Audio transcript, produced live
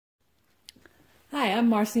Hi, I'm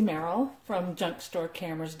Marcy Merrill from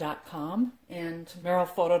junkstorecameras.com and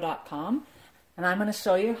merrillphoto.com, and I'm going to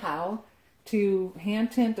show you how to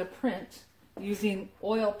hand tint a print using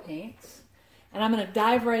oil paints. And I'm going to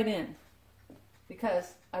dive right in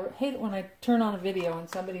because I hate it when I turn on a video and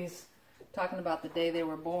somebody's talking about the day they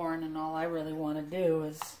were born and all I really want to do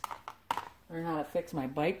is learn how to fix my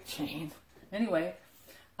bike chain. Anyway,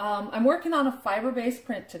 I'm working on a fiber-based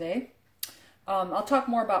print today. I'll talk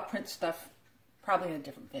more about print stuff probably in a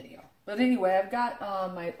different video. But anyway, I've got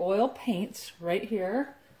my oil paints right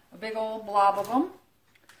here, a big old blob of them.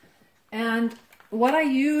 And what I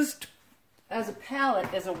used as a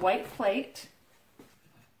palette is a white plate.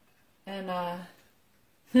 And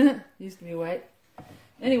used to be white.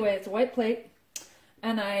 Anyway, it's a white plate.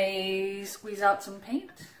 And I squeeze out some paint,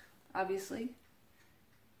 obviously.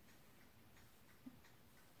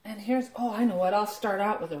 And here's, oh, I know what, I'll start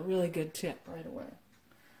out with a really good tip right away.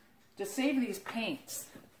 To save these paints,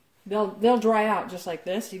 they'll dry out just like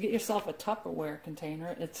this. You get yourself a Tupperware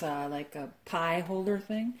container. It's like a pie holder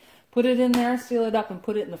thing. Put it in there, seal it up, and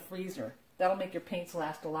put it in the freezer. That'll make your paints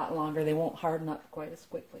last a lot longer. They won't harden up quite as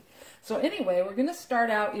quickly. So anyway, we're going to start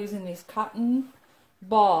out using these cotton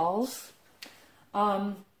balls.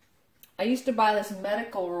 I used to buy this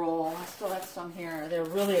medical roll. I still have some here. They're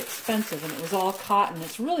really expensive, and it was all cotton.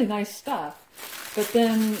 It's really nice stuff. But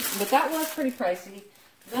that was pretty pricey.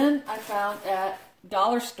 Then I found at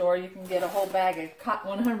dollar store you can get a whole bag of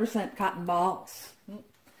 100% cotton balls.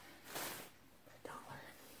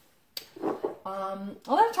 A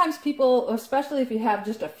lot of times people, especially if you have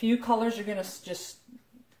just a few colors you're going to just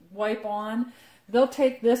wipe on, they'll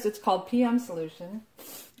take this, it's called PM solution,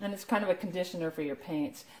 and it's kind of a conditioner for your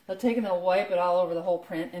paints. They'll take and they'll wipe it all over the whole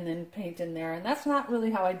print and then paint in there, and that's not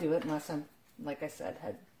really how I do it unless I'm, like I said,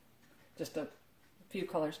 had just a few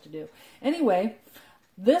colors to do. Anyway,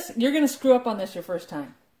 this, you're going to screw up on this your first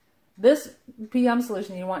time. This PM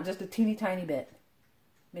solution, you want just a teeny tiny bit.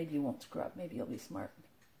 Maybe you won't screw up. Maybe you'll be smart.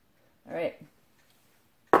 All right.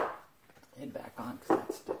 Lid back on because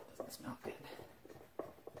that stuff doesn't smell good.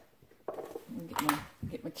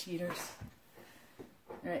 Get my cheaters.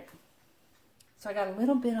 All right. So I got a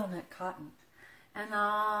little bit on that cotton. And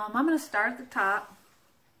I'm going to start at the top.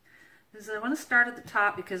 I want to start at the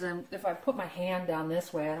top because if I put my hand down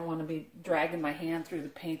this way, I don't want to be dragging my hand through the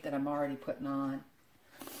paint that I'm already putting on.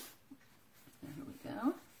 There we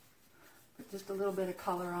go. Put just a little bit of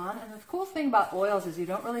color on. And the cool thing about oils is you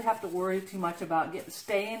don't really have to worry too much about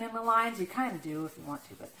staying in the lines. You kind of do if you want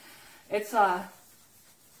to, but it's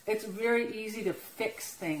very easy to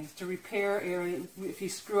fix things, to repair areas. If you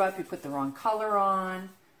screw up, you put the wrong color on,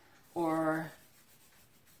 or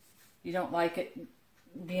you don't like it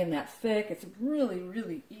being that thick, it's really,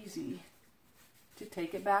 really easy to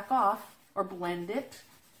take it back off or blend it.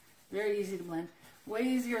 Very easy to blend. Way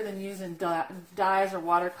easier than using dyes or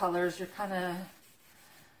watercolors. You gotta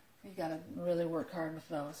really work hard with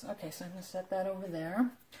those. Okay, so I'm gonna set that over there.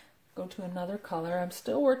 Go to another color. I'm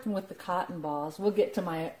still working with the cotton balls. We'll get to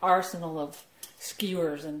my arsenal of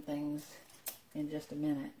skewers and things in just a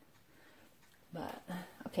minute. But,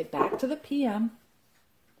 okay, back to the PM.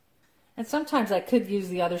 And sometimes I could use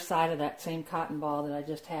the other side of that same cotton ball that I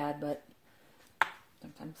just had, but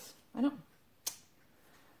sometimes I don't.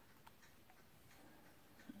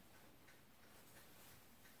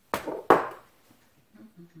 I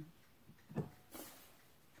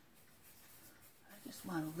just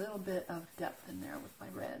want a little bit of depth in there with my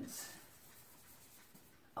reds.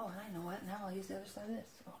 Oh, and I know what, now I'll use the other side of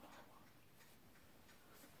this. Oh, no.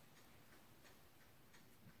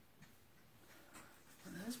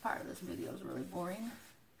 This part of this video is really boring.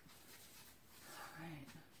 All right.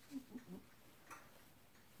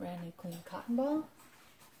 Brand new clean cotton ball.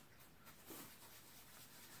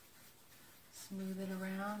 Smooth it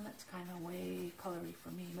around. That's kind of way colory for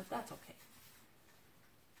me, but that's okay.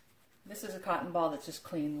 This is a cotton ball that's just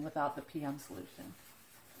clean without the PM solution.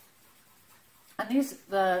 And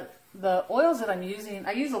the oils that I'm using,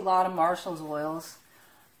 I use a lot of Marshall's oils.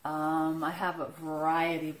 I have a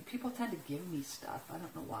variety. People tend to give me stuff. I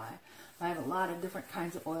don't know why. I have a lot of different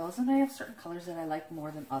kinds of oils, and I have certain colors that I like more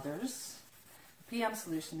than others. The PM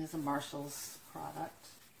solution is a Marshall's product.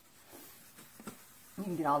 You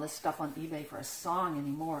can get all this stuff on eBay for a song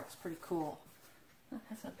anymore. It's pretty cool. Oh,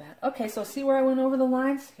 that's not bad. Okay, so see where I went over the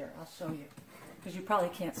lines? Here, I'll show you. Because you probably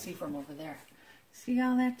can't see from over there. See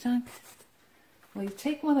all that junk? Well, you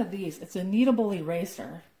take one of these. It's a kneadable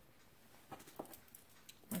eraser.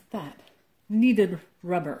 Like that. Kneaded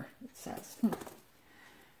rubber, it says.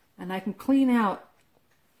 And I can clean out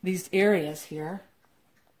these areas here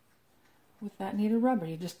with that kneaded rubber.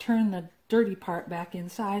 You just turn the dirty part back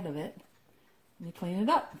inside of it, And you clean it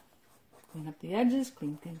up. Clean up the edges,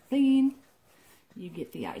 clean, clean, clean. You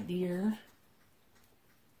get the idea.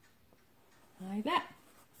 Like that.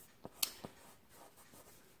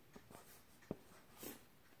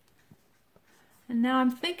 And now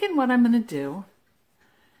I'm thinking what I'm going to do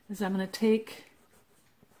is I'm going to take,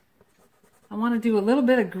 I want to do a little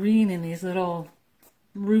bit of green in these little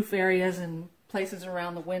roof areas and places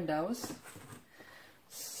around the windows.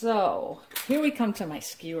 So here we come to my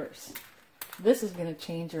skewers. This is going to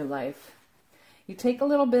change your life. You take a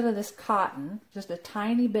little bit of this cotton, just a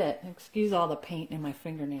tiny bit, excuse all the paint in my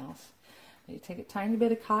fingernails. You take a tiny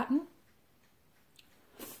bit of cotton,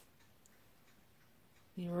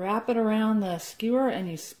 you wrap it around the skewer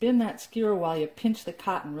and you spin that skewer while you pinch the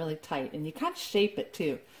cotton really tight, and you kind of shape it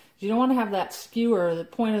too. You don't want to have that skewer, the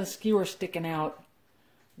point of the skewer sticking out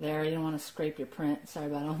there. You don't want to scrape your print. Sorry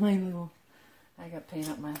about all my little, I got paint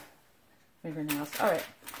up my fingernails. All right,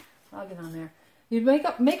 I'll get on there. You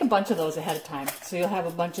make a bunch of those ahead of time, so you'll have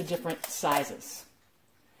a bunch of different sizes.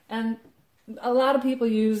 And a lot of people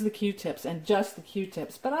use the Q-tips and just the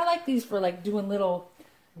Q-tips, but I like these for like doing little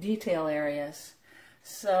detail areas.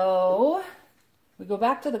 So we go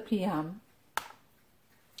back to the PM.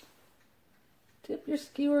 Dip your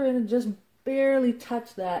skewer in and just barely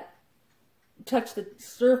touch the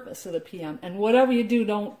surface of the PM. And whatever you do,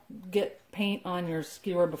 don't get paint on your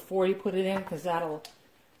skewer before you put it in, because that'll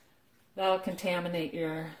contaminate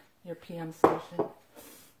your PM solution.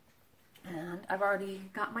 And I've already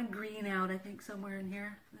got my green out, I think, somewhere in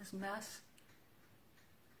here, this mess.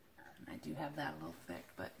 And I do have that a little thick,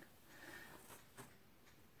 but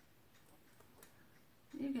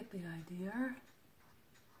you get the idea.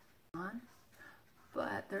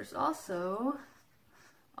 But there's also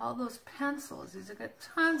all those pencils. These have got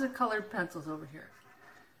tons of colored pencils over here.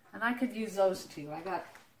 And I could use those too. I got,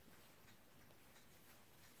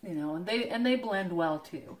 you know, and they blend well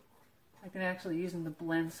too. I can actually use them to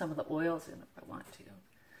blend some of the oils in if I want to.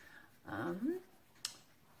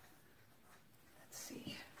 Let's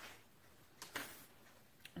see.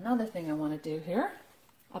 Another thing I want to do here,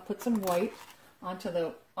 I'll put some white onto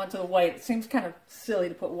the white. It seems kind of silly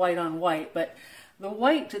to put white on white, but the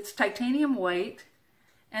white, it's titanium white,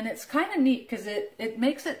 and it's kind of neat because it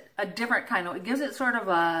makes it a different kind of, it gives it sort of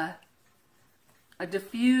a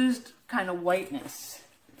diffused kind of whiteness.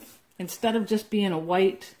 Instead of just being a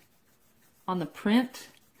white on the print,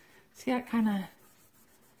 see how it kind of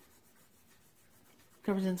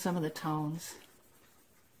covers in some of the tones.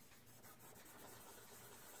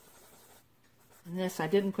 And this, I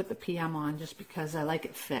didn't put the PM on just because I like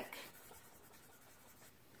it thick.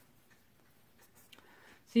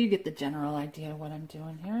 So you get the general idea of what I'm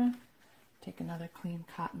doing here. Take another clean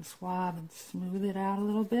cotton swab and smooth it out a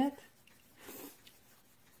little bit.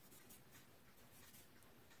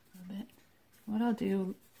 What I'll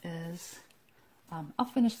do is, I'll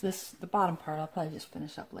finish this, the bottom part, I'll probably just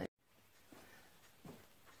finish up later.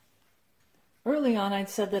 Early on I'd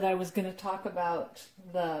said that I was going to talk about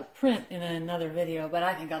the print in another video, but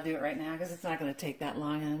I think I'll do it right now because it's not going to take that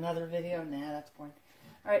long in another video. Nah, that's boring.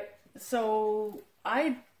 Alright, so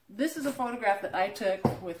this is a photograph that I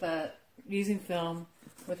took with using film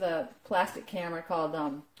with a plastic camera called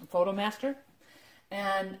PhotoMaster,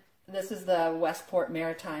 and this is the Westport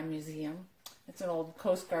Maritime Museum. It's an old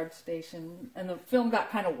Coast Guard station, and the film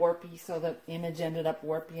got kind of warpy, so the image ended up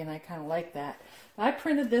warpy, and I kind of like that. I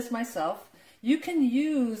printed this myself. You can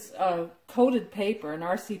use a coated paper, an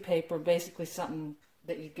RC paper, basically something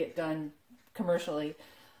that you get done commercially,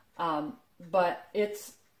 but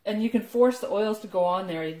and you can force the oils to go on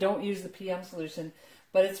there. You don't use the PM solution,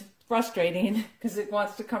 but it's frustrating because it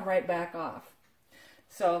wants to come right back off.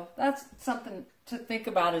 So that's something to think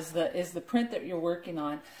about, is the print that you're working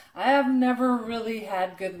on. I have never really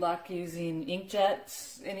had good luck using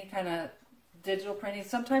inkjets, any kind of digital printing.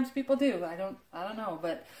 Sometimes people do. I don't know,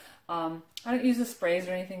 but I don't use the sprays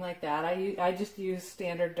or anything like that. I just use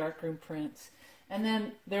standard darkroom prints. And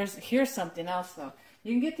then here's something else though.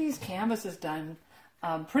 You can get these canvases done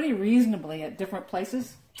pretty reasonably at different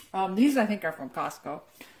places. These I think are from Costco,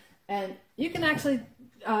 and you can actually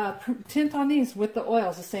tint on these with the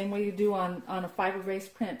oils the same way you do on a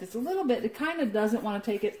fiber-based print. It's a little bit, it kind of doesn't want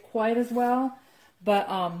to take it quite as well, but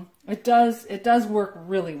it does work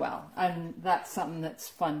really well, and that's something that's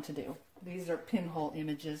fun to do. These are pinhole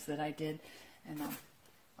images that I did, and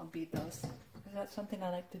I'll bead those because that's something I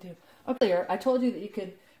like to do. Earlier I told you that you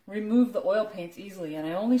could remove the oil paints easily, and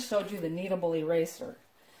I only showed you the kneadable eraser,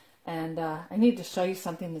 and I need to show you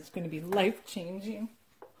something that's going to be life-changing.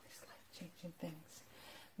 These life-changing things.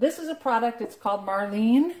 This is a product, it's called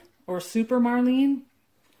Marlene, or Super Marlene.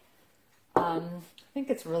 think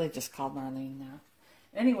it's really just called Marlene now.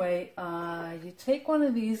 Anyway, you take one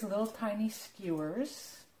of these little tiny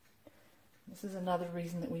skewers. This is another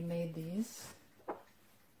reason that we made these.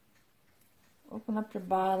 Open up your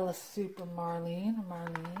bottle of Super Marlene or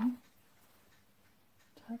Marlene.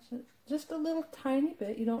 Touch it just a little tiny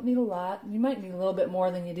bit. You don't need a lot. You might need a little bit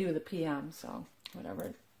more than you do with the PM, so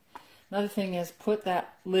whatever. Another thing is put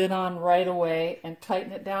that lid on right away and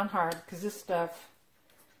tighten it down hard, because this stuff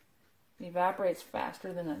evaporates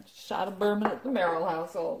faster than a shot of bourbon at the Merrill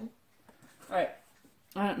household. Alright,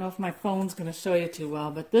 I don't know if my phone's going to show you too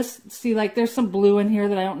well, but this, see, like there's some blue in here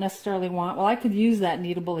that I don't necessarily want. Well, I could use that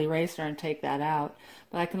kneadable eraser and take that out,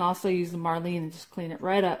 but I can also use the Marlene and just clean it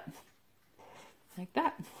right up. Like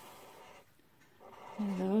that.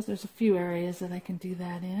 One of those. There's a few areas that I can do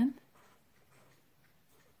that in.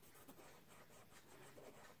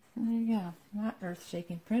 And there you go. Not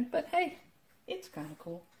earth-shaking print, but hey, it's kind of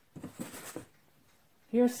cool.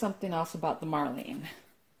 Here's something else about the Marlene.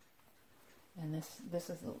 And this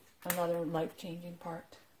is another life-changing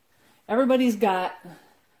part. Everybody's got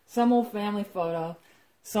some old family photo.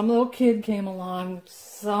 Some little kid came along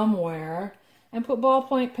somewhere and put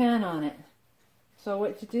ballpoint pen on it. So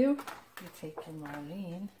what you do, you take your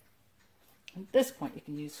Marlene. At this point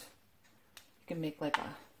you can make like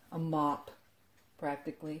a mop,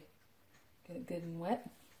 practically. Get it good and wet.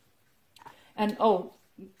 And oh,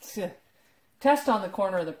 test on the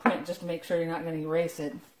corner of the print just to make sure you're not going to erase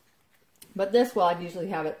it. But this, well, I'd usually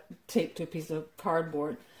have it taped to a piece of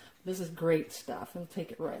cardboard. This is great stuff. It'll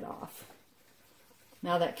take it right off.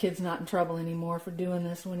 Now that kid's not in trouble anymore for doing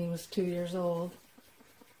this when he was 2 years old.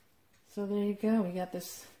 So there you go. We got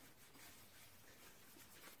this.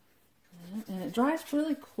 And it dries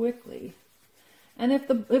really quickly. And if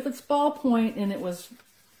it's ballpoint and it was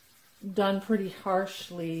done pretty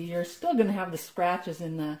harshly, you're still going to have the scratches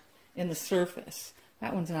in the surface.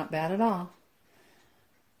 That one's not bad at all.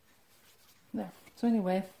 There. So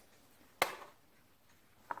anyway,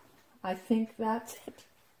 I think that's it.